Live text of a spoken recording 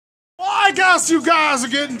I guess you guys are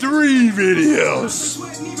getting 3 videos. What?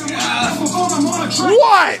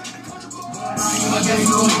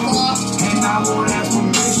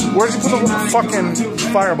 Where'd you put the fucking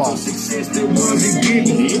fireball? Where'd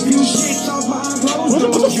you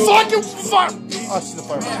put the fucking fire? Oh, I see the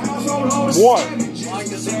fireball. What?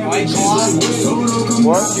 White Claw.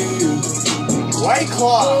 What? White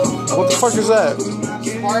Claw. What the fuck is that?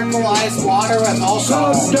 Sparkleized water with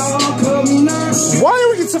alcohol. Why do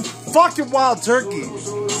we get some fucking wild turkey?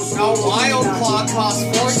 No, Wild Claw costs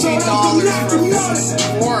 $14 for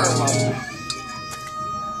 4 of them.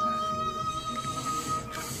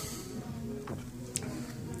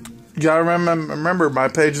 You gotta remember, my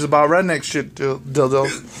page is about redneck shit, dildo.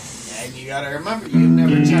 And you gotta remember, you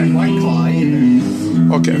never tried White Claw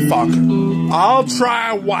either. Okay, fuck. I'll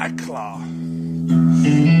try White Claw.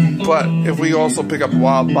 But if we also pick up a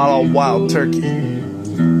bottle of wild turkey.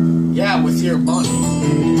 Yeah, with your money.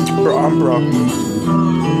 Bro, I'm broke.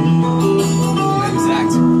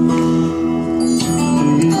 Exactly.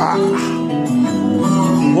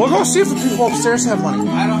 We'll go see if the people upstairs have money.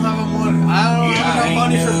 I don't have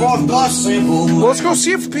money for both bus. Well, let's go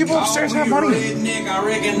see if the people upstairs have money. We're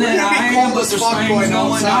gonna be cold as fuck going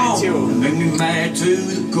outside too.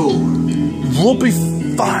 We'll be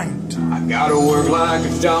fine. I gotta work like a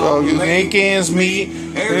dog. You make ends meet.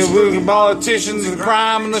 We're politicians and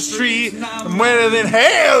crime in the street. I'm wetter than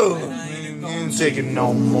hell. Ain't taking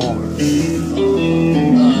no more.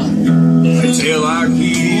 Until our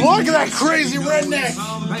kids. Look at that crazy redneck.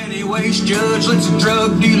 Anyways, judge lets a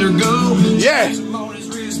drug dealer go. Yeah.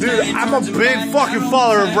 Dude, I'm a big fucking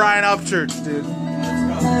follower of Brian Upchurch, dude.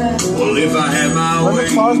 Well, if I had my way, Let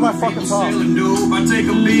me pause my fucking song. I take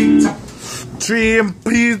a big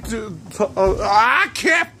GMP. I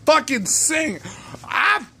can't fucking sing.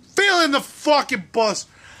 I'm feeling the fucking bus.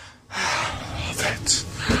 I love it.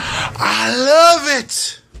 I love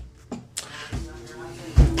it.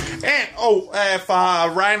 And if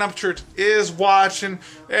Ryan Upchurch is watching,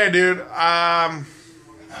 hey dude,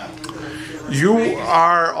 you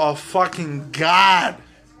are a fucking god.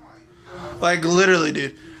 Like literally,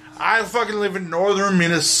 dude. I fucking live in northern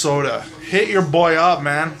Minnesota. Hit your boy up,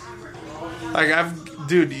 man. Like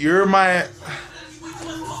dude, you're my.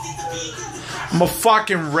 I'm a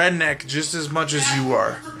fucking redneck just as much as you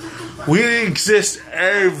are. We exist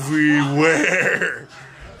everywhere.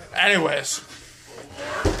 Anyways.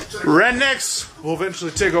 Rednecks will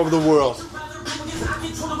eventually take over the world.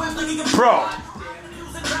 Bro.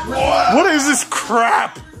 What is this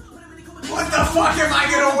crap? What the fuck am I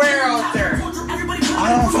gonna wear out there? I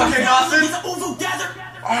don't Fucking nothing.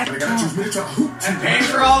 And pay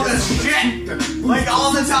for all this shit, like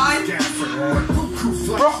all the time.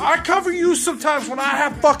 Bro, I cover you sometimes when I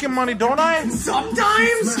have fucking money, don't I?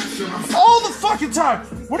 Sometimes. All the fucking time.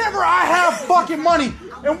 Whenever I have fucking money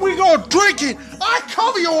and we go drinking, I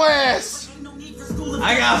cover your ass.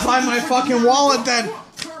 I gotta find my fucking wallet then.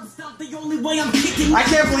 I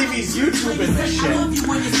can't believe he's YouTubing this shit.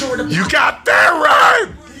 You got that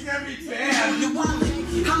right. He's gonna be banned.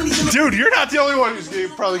 Dude, you're not the only one who's gonna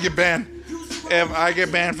probably get banned. If I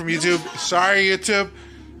get banned from YouTube, sorry YouTube.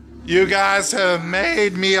 You guys have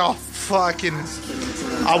made me a fucking.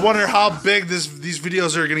 I wonder how big these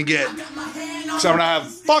videos are gonna get. Cause I'm gonna have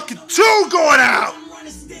fucking 2 going out.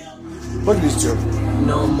 Look at these 2.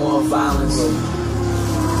 No more violence.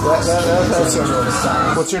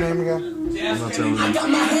 What's your name again?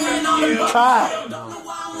 Kyle.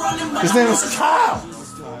 His name is Kyle.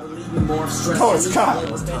 Oh, it's Kyle.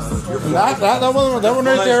 That one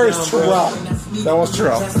right there is Terrell. That one's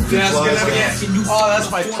Terrell. Oh, that's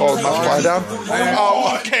my. Oh, my fly down?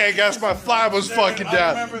 Oh, okay. I guess my fly was fucking I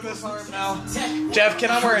down. remember this arm now. Jeff,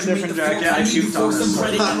 can I wear a different jacket? I puked on this.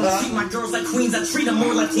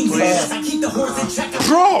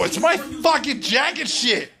 Bro, it's my fucking jacket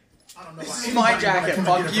shit. This is my jacket.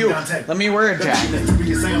 Fuck you. Let me wear a jacket. I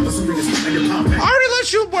already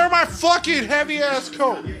let you wear my fucking heavy ass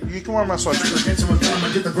coat. You can wear my sweatshirt.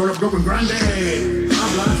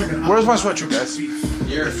 Where's my sweatshirt,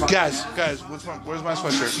 guys? Guys, where's my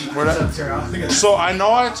sweatshirt? So I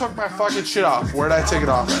know I took my fucking shit off. Where'd I take it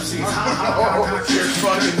off? Your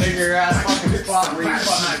fucking nigger ass fucking spot where you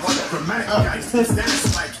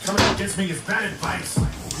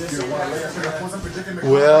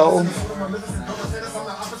Well,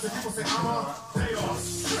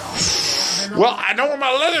 I know where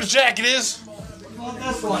my leather jacket is. This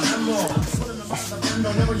one.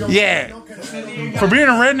 Yeah. For being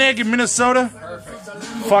a redneck in Minnesota,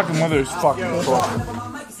 fucking leather is fucking cool.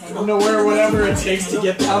 I'm gonna wear whatever it takes to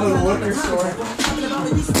get down to the liquor store.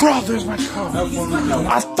 Bro, there's my coat.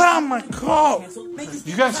 I found on my coat.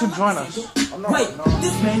 You guys can join us. No.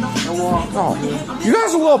 You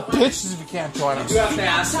guys are little bitches if you can't join us. You have to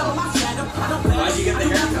ask them. Why'd you get the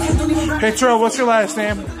haircut? Hey, Trell, what's your last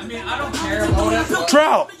name? I mean, I don't care about it.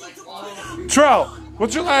 Trell,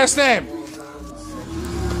 what's your last name?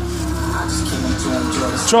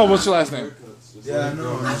 Trell, what's your last name? Yeah, I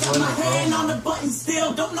know.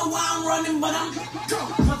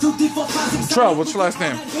 Trell, what's your last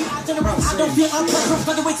name?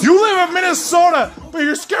 You live in Minnesota, but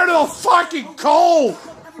you're scared of the fucking cold.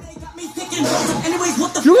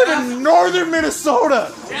 You live in northern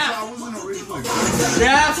Minnesota. Yeah.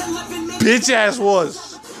 Bitch ass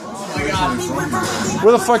was. Oh my god.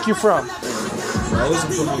 Where the fuck you from? I was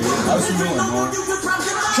from Illinois.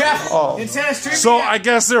 Jeff, Oh. in Santa Street. So I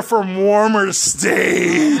guess they're from warmer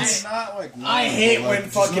states. I hate when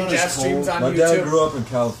fucking Jeff streams on My dad YouTube. grew up in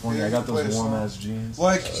California. I got those warm ass jeans.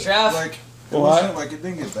 Jeff, It wasn't like it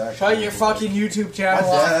didn't get back. shut your fucking YouTube My channel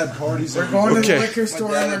off. dad had parties. We're going to Okay. the liquor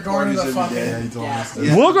store and we're going to the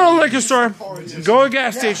fucking. We'll go to the liquor store, go to a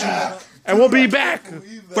gas station, and we'll be back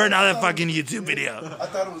for another fucking YouTube video. I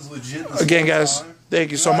thought it was legit. Again, guys,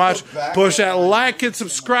 thank you so much. Push that like and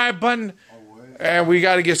subscribe button, and we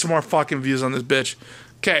got to get some more fucking views on this bitch.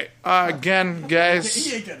 Okay, again,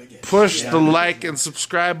 guys, push the like and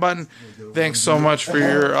subscribe button. Thanks so much for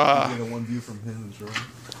your, One view from him,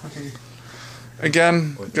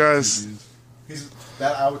 again, guys,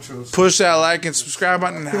 that outro. push that like and subscribe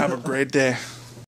button and have a great day.